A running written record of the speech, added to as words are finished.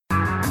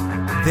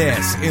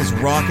This is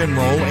Rock and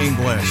Roll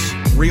English.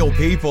 Real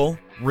people,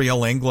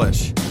 real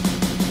English.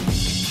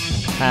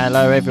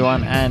 Hello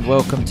everyone and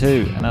welcome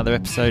to another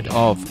episode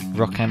of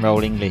Rock and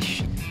Roll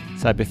English.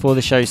 So before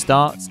the show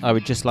starts, I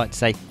would just like to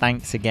say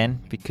thanks again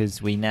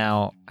because we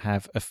now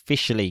have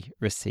officially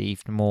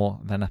received more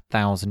than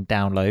 1,000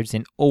 downloads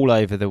in all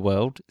over the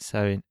world.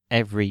 So in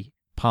every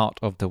part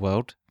of the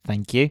world,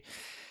 thank you.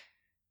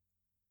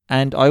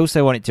 And I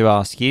also wanted to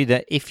ask you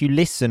that if you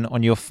listen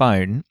on your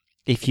phone,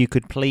 if you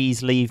could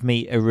please leave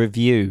me a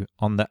review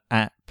on the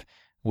app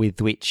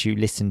with which you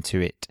listen to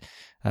it.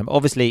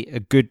 Obviously, a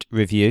good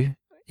review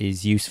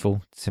is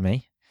useful to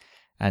me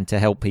and to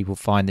help people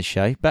find the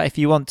show. But if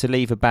you want to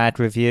leave a bad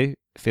review,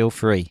 feel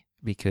free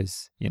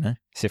because,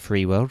 it's a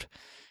free world.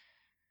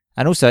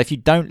 And also, if you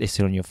don't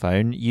listen on your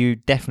phone, you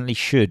definitely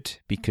should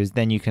because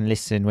then you can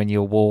listen when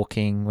you're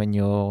walking, when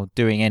you're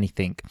doing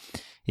anything.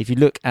 If you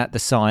look at the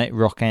site,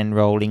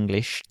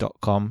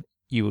 rockandrollenglish.com,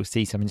 you will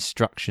see some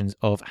instructions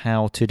of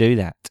how to do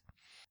that.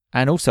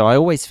 And also, I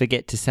always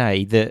forget to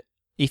say that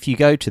if you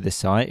go to the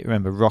site,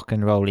 remember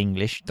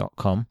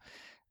rockandrollenglish.com,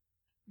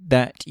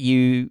 that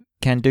you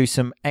can do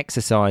some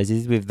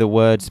exercises with the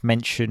words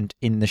mentioned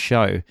in the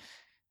show,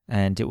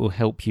 and it will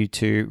help you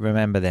to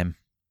remember them.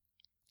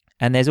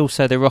 And there's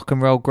also the rock and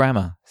roll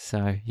grammar,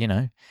 so,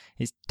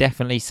 it's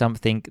definitely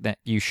something that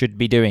you should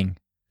be doing.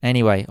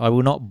 Anyway, I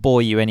will not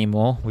bore you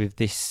anymore with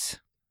this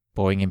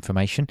boring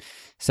information.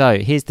 So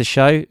here's the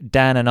show,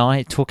 Dan and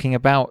I talking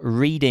about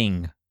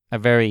reading, a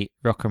very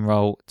rock and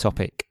roll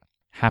topic.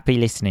 Happy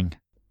listening.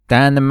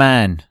 Dan the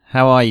man,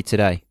 how are you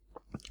today?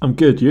 I'm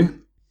good,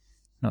 you?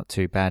 Not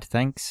too bad,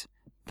 thanks.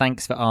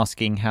 Thanks for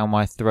asking how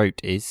my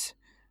throat is.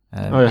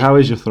 How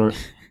is your throat?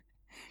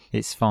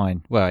 It's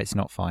fine. Well, it's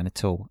not fine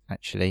at all,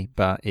 actually,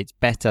 but it's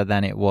better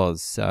than it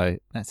was, so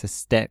that's a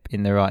step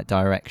in the right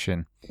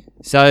direction.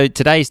 So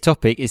today's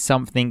topic is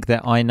something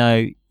that I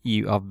know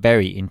you are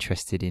very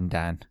interested in,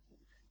 Dan.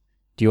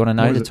 Do you want to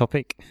know the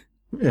topic?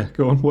 Yeah,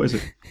 go on. What is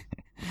it?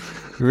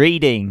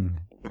 Reading.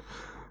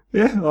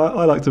 Yeah,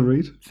 I like to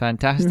read.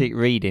 Fantastic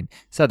reading.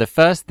 So the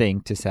first thing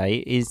to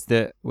say is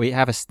that we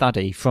have a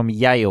study from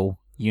Yale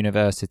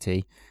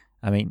University.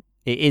 I mean,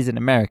 it is an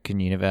American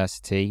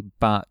university,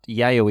 but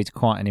Yale is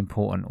quite an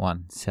important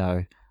one.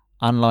 So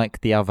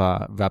unlike the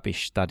other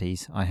rubbish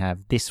studies I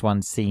have, this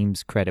one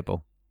seems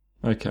credible.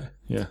 Okay,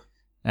 yeah.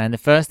 And the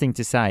first thing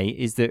to say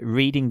is that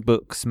reading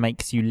books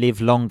makes you live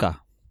longer.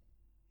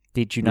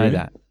 Did you know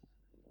that?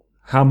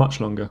 How much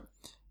longer?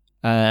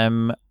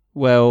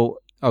 Well,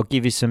 I'll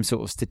give you some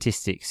sort of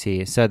statistics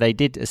here. So they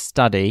did a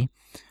study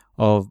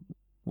of,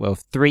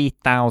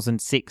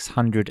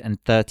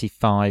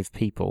 3,635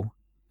 people.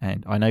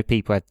 And I know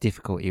people have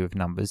difficulty with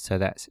numbers, so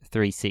that's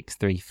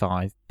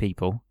 3,635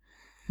 people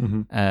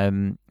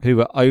who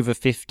were over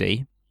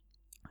 50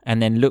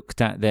 and then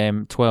looked at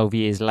them 12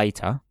 years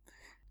later.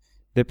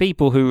 The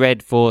people who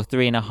read for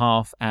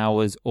 3.5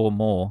 hours or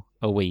more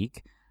a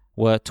week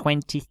were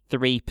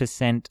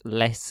 23%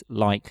 less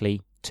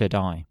likely to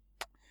die.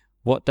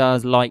 What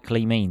does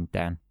likely mean,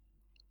 Dan?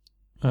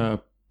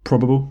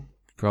 Probable.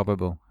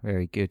 Probable.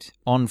 Very good.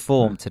 On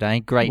form today.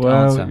 Great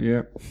answer.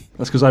 Yeah.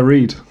 That's because I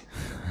read.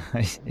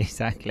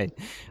 Exactly.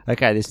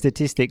 Okay, the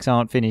statistics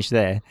aren't finished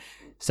there.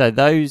 So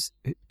those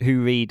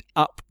who read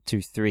up to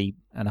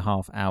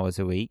 3.5 hours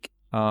a week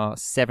are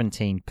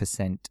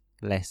 17%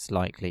 less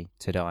likely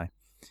to die.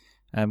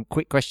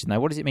 Quick question though,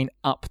 what does it mean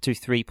up to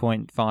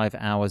 3.5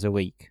 hours a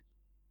week?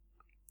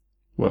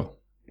 Well,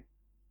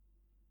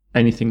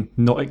 anything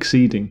not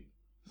exceeding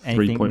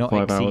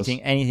 3.5 hours.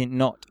 Anything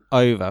not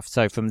over,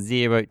 so from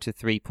 0 to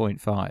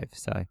 3.5,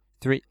 so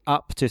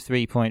up to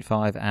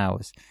 3.5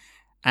 hours.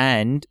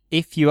 And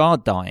if you are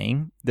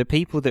dying, the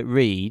people that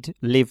read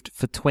lived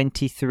for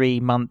 23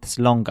 months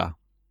longer.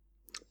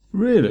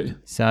 Really?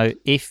 So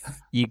if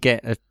you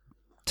get a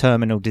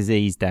terminal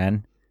disease,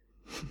 Dan,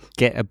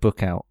 get a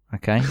book out,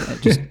 okay?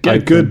 Just get a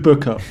good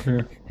book up.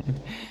 Yeah.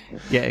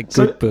 Get a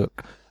good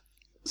book.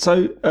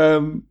 So,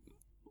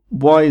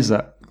 why is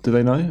that? Do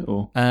they know?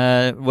 Or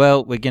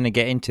well, we're going to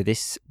get into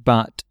this,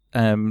 but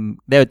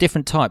there are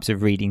different types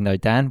of reading, though,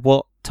 Dan.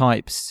 What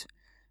types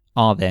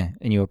are there,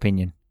 in your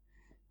opinion?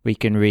 We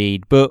can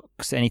read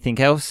books. Anything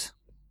else?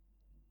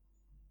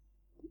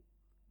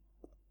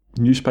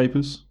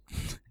 Newspapers.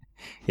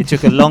 It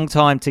took a long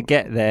time to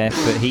get there,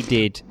 but he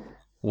did.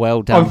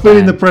 Well done. I'm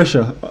feeling the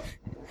pressure.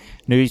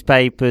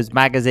 Newspapers,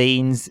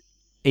 magazines,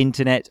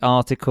 internet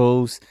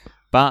articles,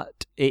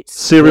 but it's...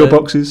 Cereal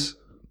boxes.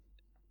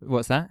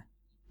 What's that?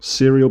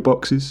 Cereal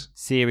boxes.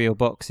 Cereal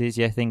boxes,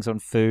 yeah, things on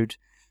food.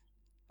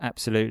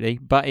 Absolutely.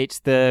 But it's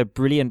the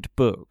brilliant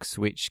books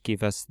which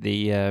give us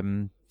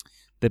the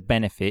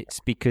benefits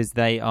because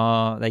they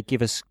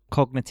give us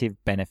cognitive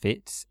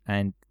benefits,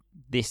 and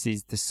this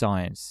is the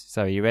science.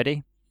 So are you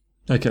ready?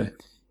 Okay.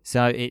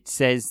 So it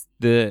says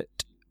that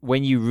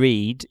when you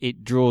read,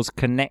 it draws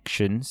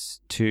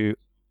connections to,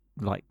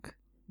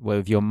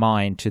 with your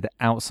mind to the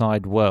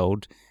outside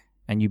world,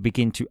 and you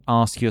begin to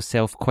ask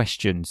yourself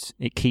questions.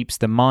 It keeps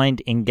the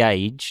mind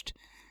engaged.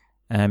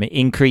 It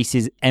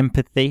increases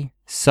empathy,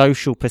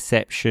 social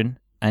perception,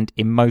 and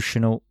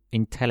emotional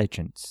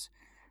intelligence,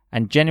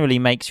 and generally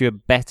makes you a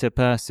better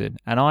person.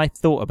 And I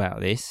thought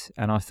about this,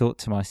 and I thought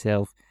to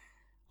myself,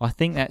 I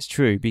think that's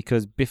true,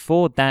 because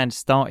before Dan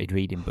started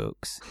reading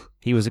books,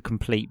 he was a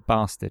complete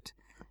bastard.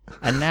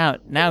 And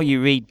now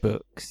you read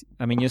books.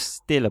 I mean, you're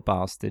still a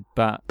bastard,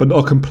 but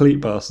not a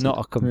complete bastard. Not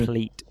a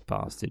complete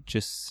bastard,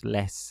 just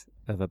less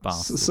of a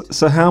bastard.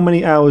 So how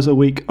many hours a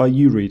week are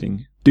you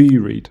reading? Do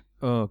you read?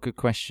 Oh, good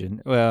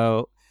question.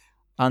 Well,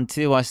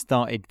 until I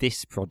started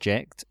this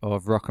project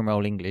of Rock and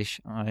Roll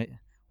English, I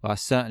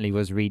certainly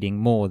was reading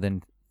more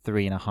than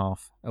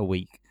 3.5 a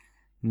week.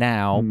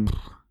 Now,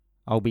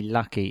 I'll be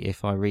lucky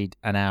if I read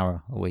an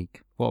hour a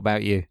week. What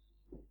about you?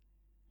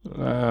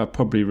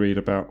 Probably read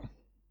about,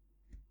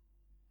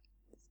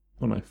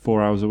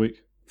 4 hours a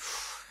week.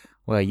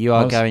 Well, you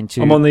are going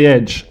to... I'm on the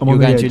edge. You're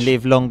going to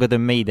live longer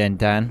than me then,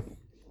 Dan.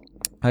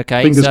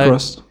 Okay. Fingers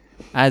crossed.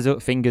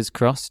 Fingers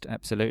crossed,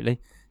 absolutely.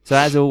 So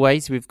as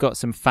always, we've got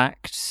some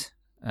facts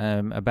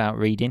about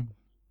reading.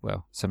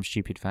 Well, some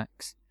stupid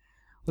facts.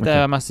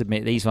 Although I must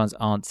admit, these ones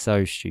aren't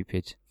so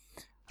stupid.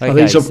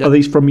 Okay, are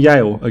these from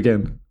Yale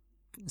again?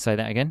 Say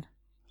that again?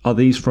 Are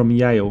these from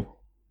Yale?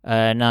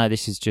 No,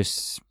 this is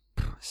just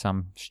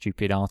some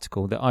stupid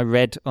article that I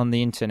read on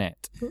the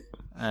internet.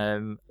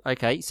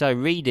 Okay, so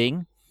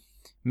reading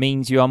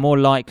means you are more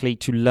likely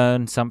to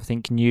learn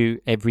something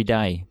new every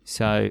day.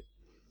 So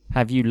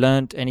have you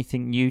learnt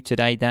anything new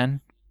today,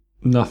 Dan?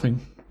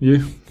 Nothing.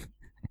 You?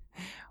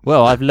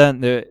 Well, I've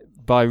learnt that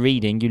by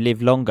reading you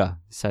live longer.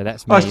 So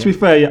that's me. To be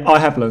fair, yeah, I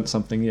have learnt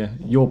something, yeah.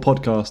 Your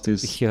podcast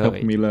is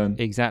helping me learn.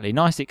 Exactly.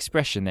 Nice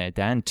expression there,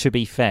 Dan. To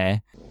be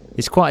fair,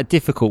 it's quite a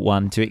difficult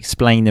one to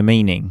explain the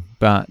meaning.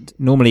 But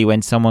normally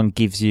when someone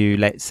gives you,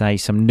 let's say,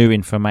 some new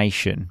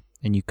information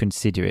and you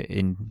consider it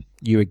and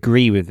you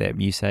agree with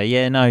them, you say,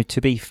 yeah, no, to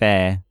be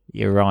fair,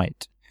 you're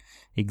right.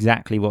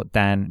 Exactly what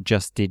Dan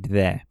just did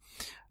there.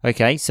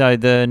 Okay, so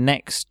the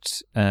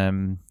next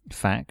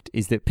fact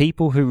is that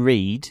people who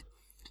read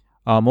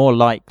are more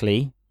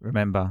likely,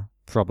 remember,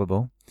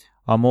 probable,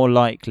 are more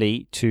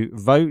likely to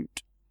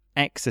vote,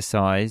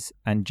 exercise,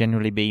 and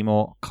generally be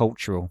more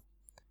cultural.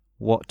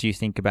 What do you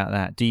think about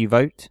that? Do you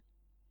vote?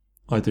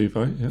 I do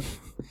vote, yeah.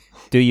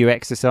 Do you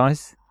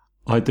exercise?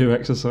 I do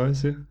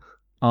exercise, yeah.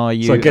 Are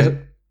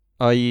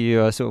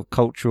you a sort of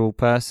cultural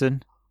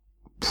person?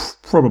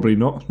 Probably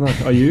not. No,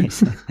 are you?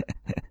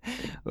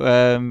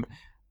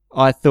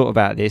 I thought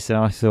about this and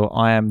I thought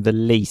I am the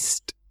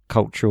least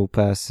cultural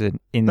person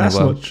in the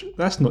world.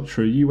 That's not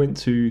true. You've been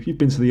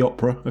to the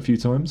opera a few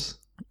times.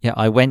 Yeah,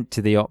 I went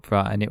to the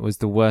opera and it was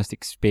the worst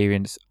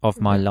experience of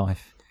my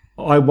life.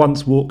 I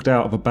once walked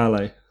out of a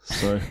ballet,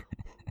 so...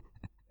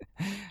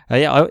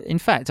 in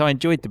fact, I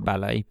enjoyed the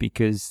ballet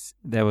because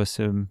there were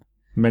some...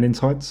 Men in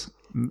tights?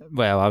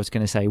 Well, I was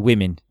going to say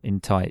women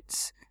in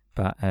tights,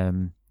 but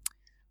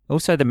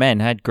also the men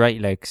had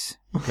great legs,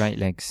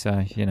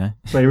 so, you know.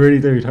 They really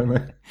do, don't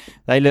they?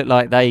 They look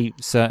like they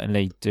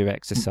certainly do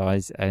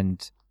exercise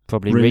and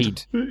probably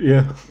read.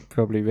 Yeah.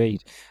 Probably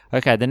read.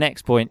 Okay, the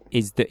next point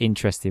is the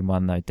interesting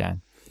one though,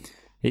 Dan.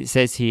 It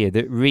says here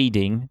that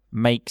reading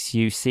makes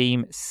you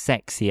seem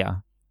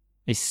sexier,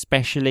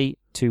 especially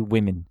to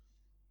women.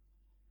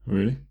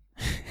 Really?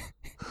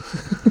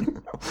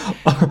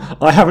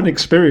 I haven't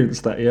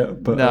experienced that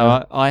yet. But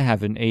no, I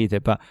haven't either.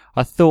 But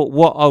I thought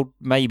what I'll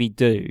maybe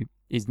do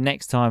is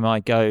next time I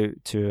go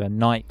to a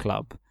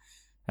nightclub,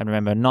 and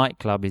remember, a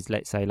nightclub is,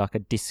 let's say, like a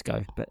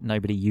disco, but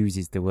nobody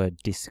uses the word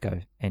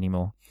disco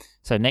anymore.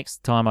 So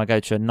next time I go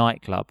to a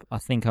nightclub, I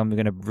think I'm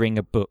going to bring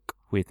a book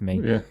with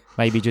me. Yeah.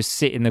 Maybe just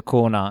sit in the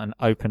corner and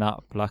open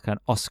up like an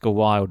Oscar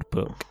Wilde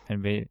book,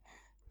 and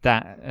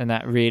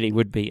that really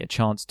would be a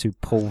chance to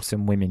pull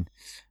some women.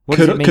 What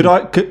does it mean?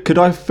 Could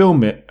I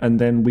film it and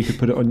then we could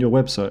put it on your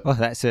website? Oh,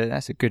 that's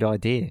a good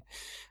idea.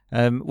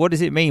 What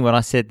does it mean when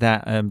I said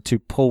that to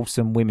pull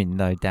some women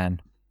though,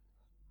 Dan?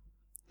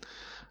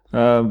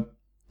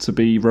 To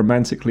be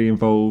romantically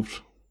involved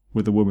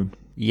with a woman.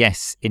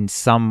 Yes, in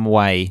some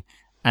way.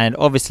 And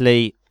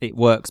obviously it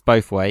works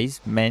both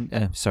ways.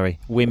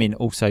 Women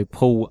also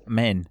pull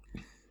men.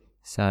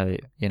 So,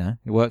 you know,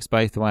 it works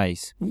both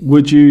ways.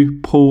 Would you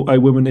pull a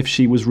woman if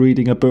she was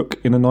reading a book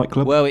in a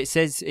nightclub? Well, it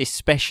says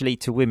especially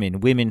to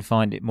women. Women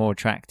find it more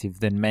attractive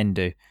than men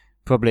do.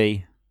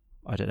 Probably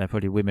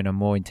women are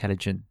more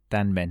intelligent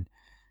than men,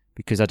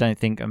 because I don't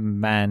think a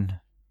man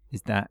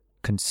is that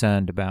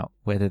concerned about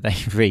whether they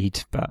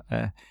read. But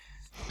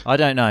I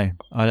don't know.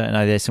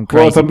 There's some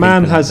crazy. Well,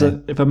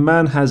 if a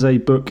man has a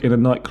book in a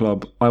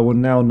nightclub, I will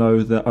now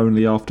know they're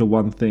only after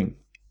one thing.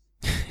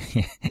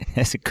 Yeah,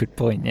 that's a good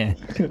point, yeah.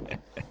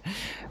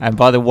 And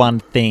by the one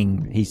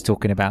thing, he's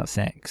talking about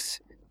sex,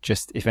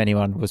 just if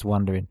anyone was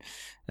wondering.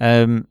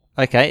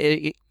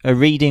 Okay, a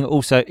reading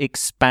also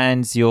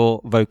expands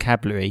your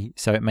vocabulary,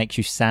 so it makes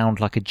you sound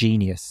like a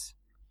genius.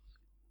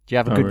 Do you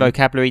have a good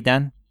vocabulary,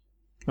 Dan?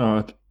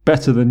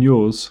 Better than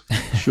yours,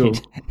 sure.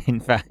 In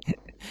fact,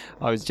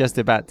 I was just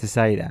about to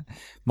say that.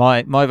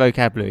 My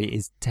vocabulary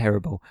is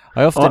terrible.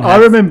 I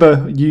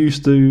remember you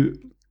used to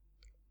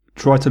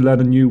try to learn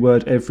a new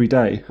word every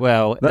day.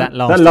 Well, that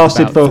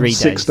lasted about for 3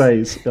 6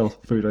 days. days. Oh,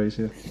 3 days,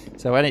 yeah.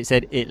 So when it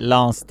said it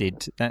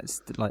lasted,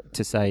 that's like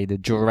to say the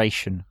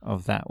duration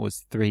of that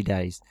was 3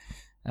 days.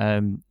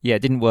 Yeah,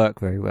 it didn't work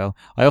very well.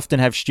 I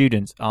often have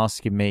students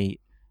asking me,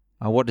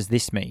 what does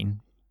this mean?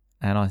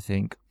 And I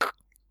think,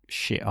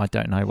 shit, I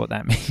don't know what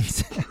that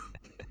means.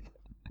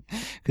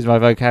 Because my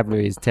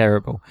vocabulary is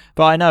terrible.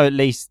 But I know at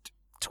least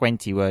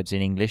 20 words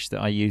in English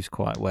that I use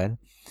quite well.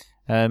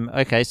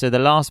 Okay, so the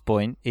last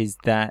point is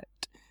that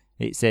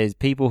it says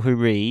people who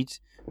read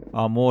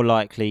are more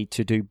likely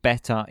to do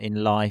better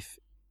in life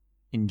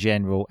in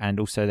general and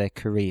also their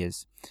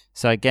careers.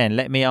 So again,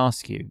 let me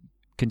ask you,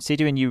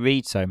 considering you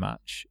read so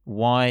much,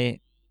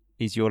 why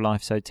is your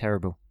life so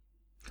terrible?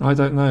 I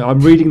don't know. I'm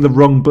reading the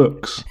wrong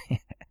books.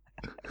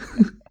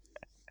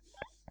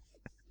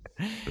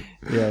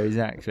 Yeah,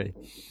 exactly.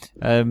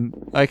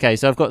 Okay,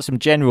 so I've got some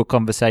general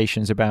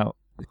conversation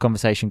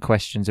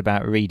questions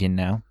about reading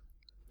now.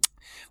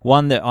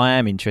 One that I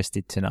am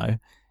interested to know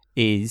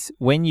is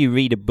when you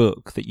read a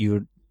book that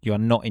you are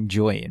not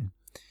enjoying,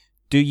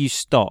 do you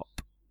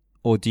stop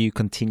or do you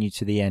continue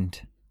to the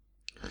end?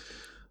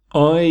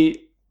 I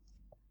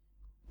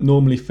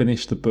normally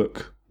finish the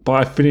book, but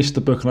I finish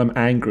the book and I'm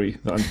angry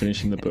that I'm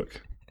finishing the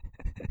book.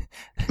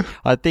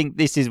 I think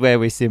this is where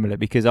we're similar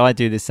because I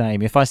do the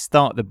same. If I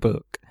start the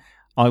book,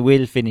 I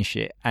will finish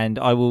it and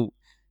I will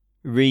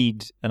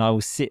read and I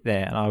will sit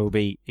there and I will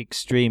be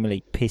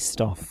extremely pissed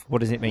off.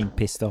 What does it mean,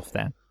 pissed off,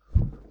 Dan?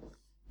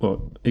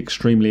 Well,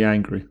 extremely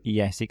angry.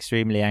 Yes,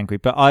 extremely angry.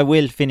 But I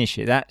will finish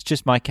it. That's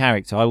just my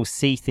character. I will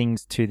see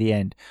things to the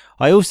end.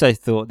 I also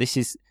thought this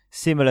is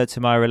similar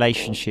to my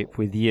relationship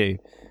with you.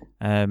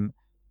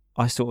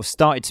 I sort of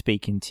started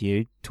speaking to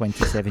you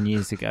 27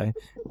 years ago,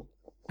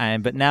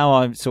 but now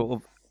I'm sort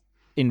of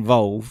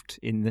involved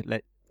in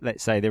the,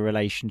 let's say, the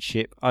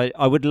relationship.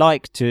 I would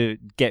like to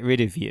get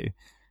rid of you,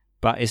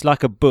 but it's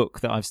like a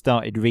book that I've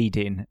started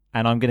reading,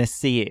 and I'm going to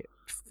see it.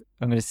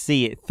 I'm going to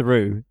see it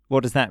through.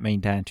 What does that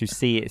mean, Dan? To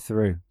see it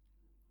through?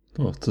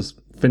 Well, to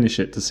finish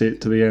it, to see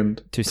it to the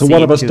end. Till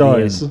one of us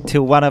dies.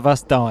 Till one of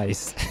us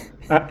dies.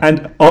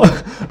 And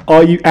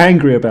are you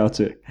angry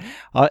about it?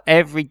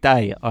 Every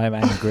day I'm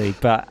angry,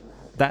 but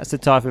that's the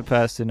type of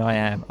person I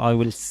am. I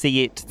will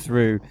see it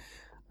through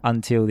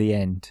until the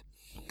end.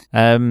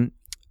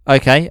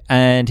 Okay,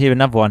 and here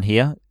another one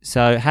here.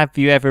 So, have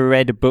you ever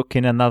read a book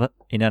in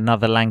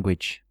another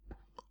language?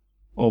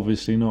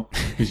 Obviously not,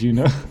 because you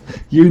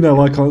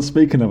know I can't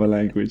speak another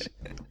language.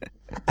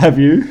 Have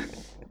you?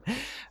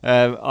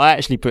 I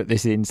actually put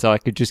this in so I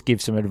could just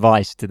give some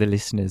advice to the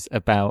listeners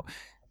about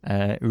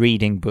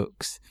reading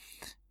books,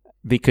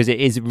 because it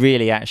is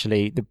really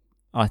actually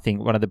I think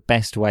one of the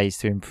best ways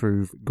to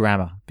improve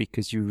grammar,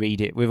 because you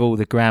read it with all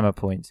the grammar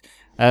points.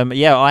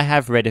 Yeah, I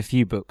have read a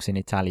few books in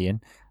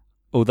Italian,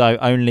 although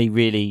only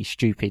really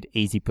stupid,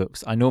 easy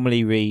books. I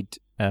normally read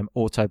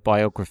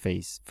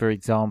autobiographies. For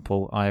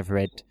example, I have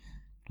read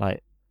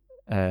like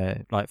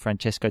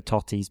Francesco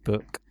Totti's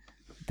book,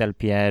 Del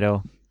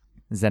Piero,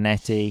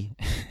 Zanetti,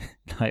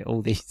 like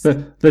all these.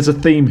 There's a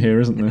theme here,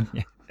 isn't there?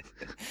 Yeah.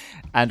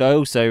 And I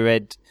also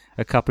read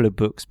a couple of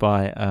books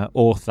by an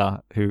author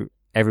who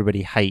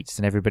everybody hates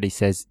and everybody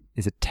says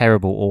is a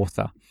terrible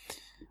author.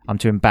 I'm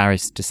too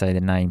embarrassed to say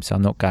the name, so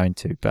I'm not going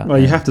to. But well,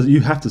 you have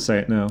to say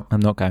it now. I'm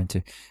not going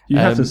to. You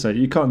have to say it.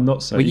 You can't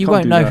not say it. Well, you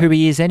won't know who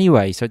he is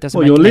anyway, so it doesn't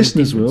make your any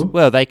listeners difference. will.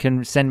 Well, they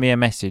can send me a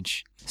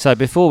message. So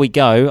before we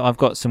go, I've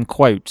got some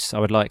quotes I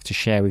would like to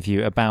share with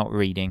you about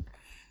reading.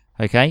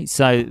 Okay,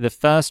 so the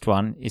first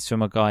one is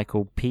from a guy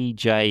called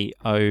P.J.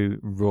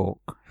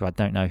 O'Rourke, who I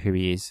don't know who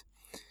he is.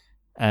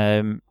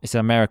 It's an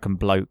American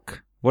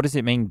bloke. What does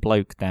it mean,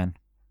 bloke, Dan?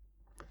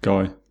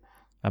 Guy.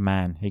 A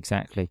man,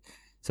 exactly.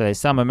 So there's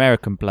some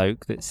American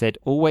bloke that said,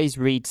 always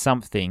read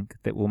something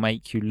that will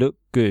make you look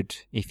good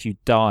if you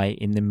die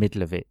in the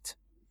middle of it.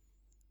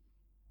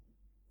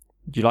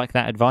 Do you like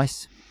that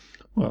advice?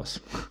 Well,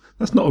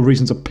 that's not a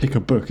reason to pick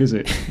a book, is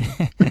it?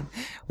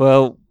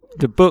 Well,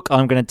 the book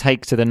I'm going to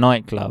take to the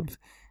nightclub,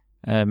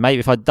 maybe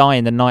if I die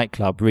in the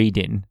nightclub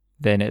reading,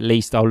 then at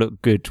least I'll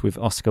look good with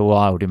Oscar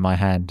Wilde in my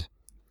hand.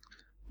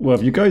 Well,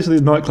 if you go to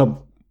the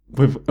nightclub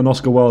with an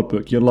Oscar Wilde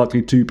book, you're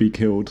likely to be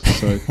killed.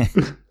 So,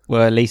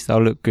 well, at least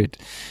I'll look good.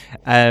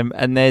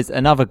 And there's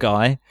another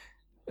guy,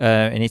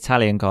 an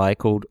Italian guy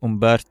called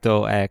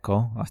Umberto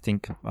Eco.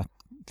 I'm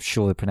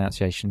sure the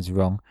pronunciation's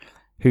wrong.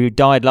 Who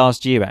died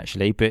last year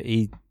actually, but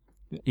he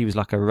was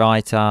like a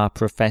writer,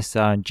 professor,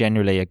 and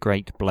generally a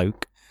great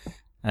bloke.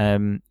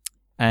 And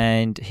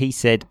he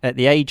said, at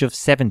the age of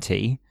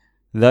 70,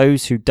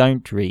 those who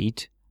don't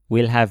read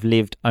will have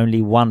lived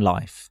only one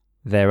life,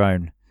 their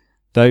own.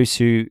 Those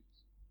who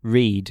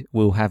read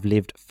will have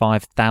lived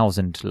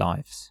 5,000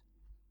 lives.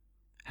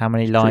 How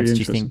many lives do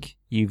you think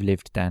you've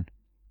lived, Dan?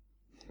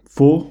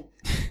 4.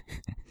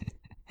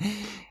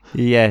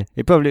 Yeah,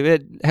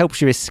 it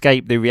helps you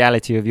escape the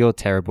reality of your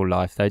terrible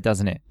life, though,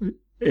 doesn't it?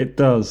 It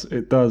does.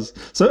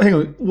 So, hang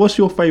on. What's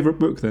your favourite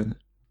book then?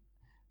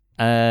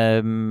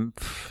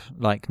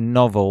 Like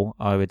novel,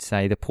 I would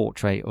say The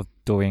Portrait of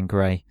Dorian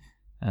Gray.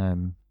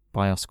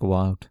 by Oscar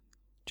Wilde.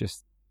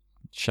 Just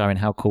showing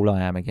how cool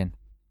I am again.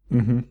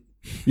 Mm-hmm.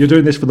 You're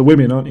doing this for the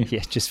women, aren't you?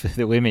 Yeah, just for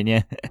the women,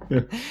 yeah.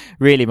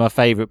 Really, my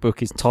favourite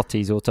book is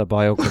Totti's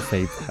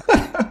autobiography.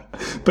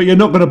 But you're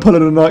not going to pull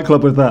in a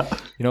nightclub with that.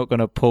 You're not going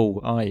to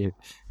pull, are you?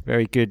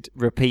 Very good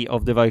repeat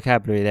of the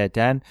vocabulary there,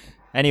 Dan.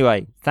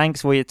 Anyway,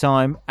 thanks for your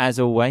time, as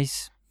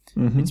always.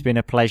 Mm-hmm. It's been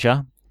a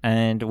pleasure,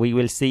 and we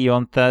will see you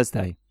on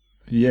Thursday.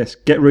 Yes,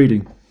 get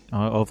reading.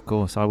 Of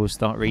course, I will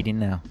start reading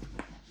now.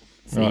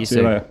 See you See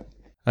soon. you later.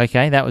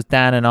 Okay, that was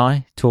Dan and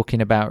I talking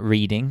about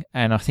reading,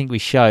 and I think we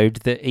showed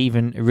that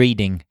even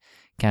reading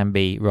can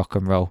be rock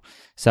and roll.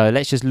 So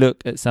let's just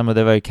look at some of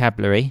the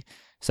vocabulary.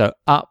 So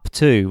up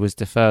to was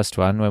the first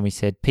one when we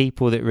said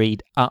people that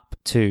read up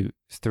to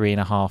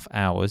 3.5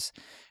 hours.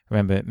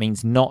 Remember, it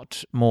means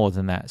not more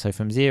than that. So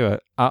from 0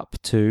 up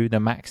to the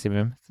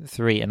maximum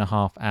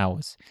 3.5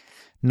 hours.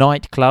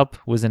 Nightclub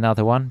was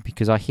another one,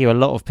 because I hear a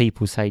lot of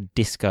people say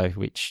disco,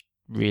 which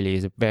really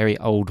is a very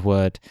old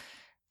word.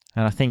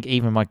 And I think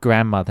even my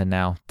grandmother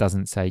now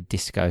doesn't say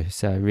disco.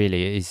 So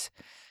really it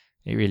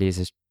really is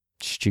a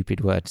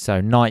stupid word. So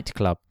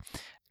nightclub.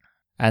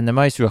 And the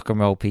most rock and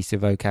roll piece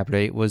of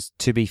vocabulary was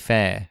to be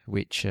fair,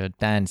 which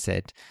Dan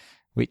said,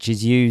 which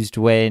is used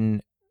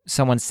when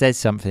someone says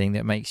something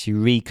that makes you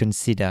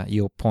reconsider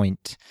your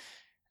point,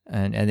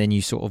 and then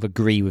you sort of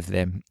agree with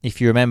them.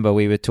 If you remember,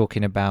 we were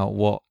talking about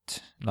what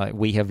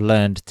we have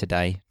learned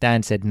today.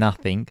 Dan said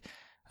nothing,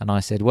 and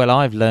I said, well,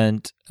 I've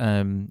learned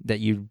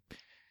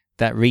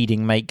that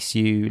reading makes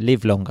you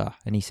live longer.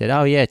 And he said,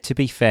 oh yeah, to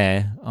be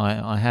fair,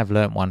 I have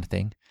learnt one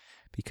thing,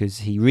 because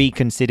he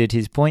reconsidered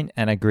his point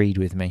and agreed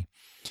with me.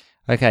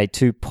 Okay,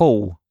 to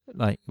pull,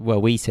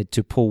 we said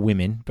to pull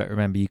women, but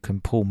remember you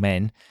can pull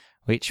men,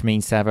 which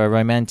means to have a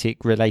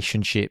romantic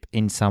relationship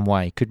in some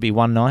way. Could be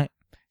one night,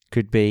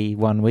 could be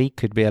 1 week,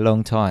 could be a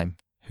long time,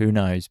 who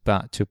knows.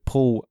 But to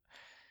pull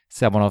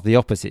someone of the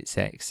opposite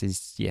sex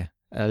is,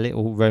 a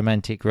little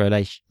romantic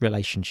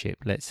relationship,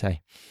 let's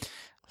say.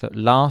 So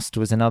last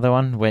was another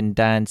one when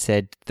Dan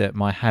said that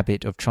my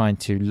habit of trying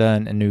to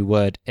learn a new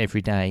word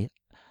every day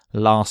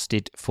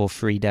lasted for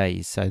 3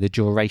 days. So the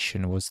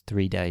duration was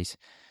 3 days.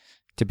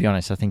 To be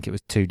honest, I think it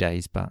was 2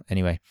 days, but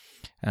anyway.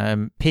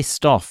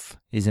 Pissed off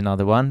is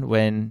another one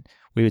when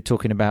we were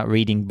talking about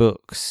reading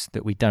books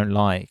that we don't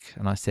like.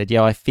 And I said,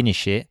 I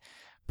finish it,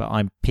 but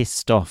I'm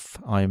pissed off.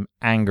 I'm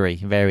angry,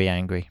 very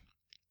angry.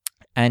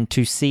 And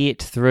to see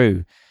it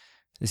through.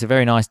 It's a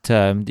very nice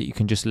term that you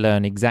can just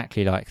learn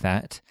exactly like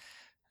that.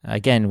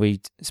 Again,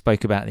 we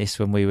spoke about this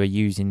when we were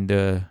using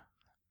the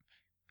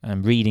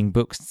reading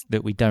books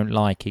that we don't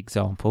like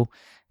example.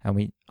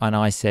 And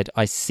I said,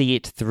 I see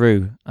it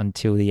through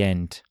until the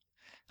end.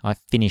 I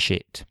finish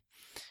it.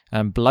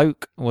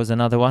 Bloke was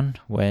another one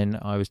when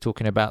I was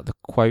talking about the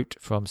quote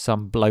from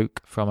some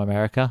bloke from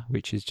America,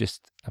 which is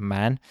just a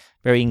man.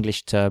 Very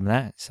English term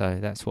that, so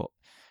that's what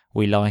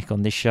we like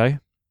on this show.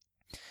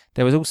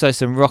 There was also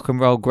some rock and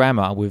roll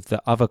grammar with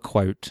the other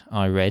quote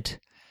I read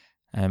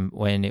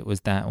when it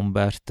was that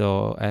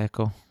Umberto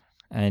Eco.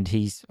 And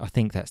I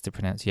think that's the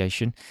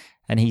pronunciation.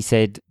 And he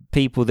said,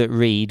 people that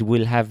read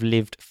will have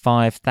lived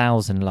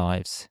 5,000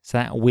 lives. So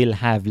that will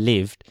have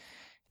lived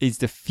is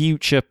the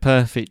future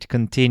perfect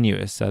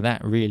continuous. So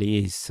that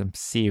really is some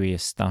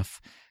serious stuff.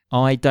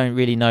 I don't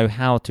really know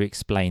how to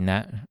explain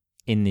that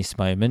in this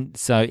moment.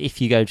 So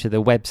if you go to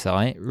the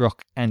website,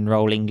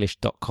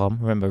 rockandrollenglish.com,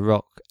 remember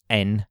rock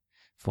N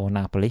for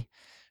Napoli,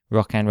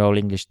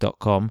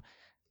 rockandrollenglish.com,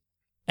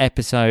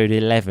 episode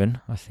 11,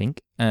 I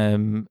think,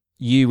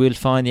 you will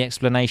find the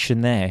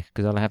explanation there,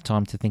 because I'll have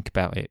time to think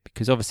about it,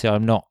 because obviously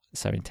I'm not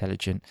so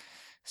intelligent,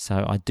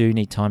 so I do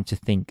need time to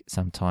think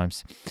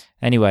sometimes.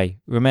 Anyway,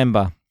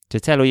 remember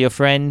to tell all your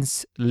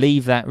friends,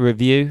 leave that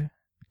review.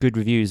 Good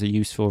reviews are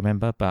useful,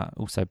 remember, but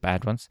also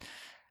bad ones.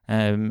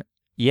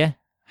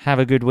 Have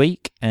a good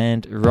week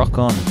and rock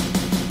on.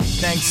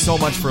 Thanks so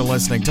much for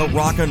listening to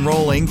Rock and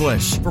Roll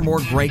English. For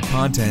more great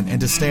content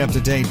and to stay up to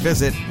date,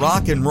 visit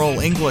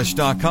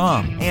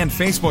rockandrollenglish.com and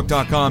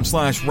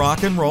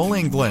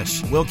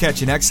facebook.com/rockandrollenglish. We'll catch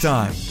you next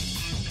time.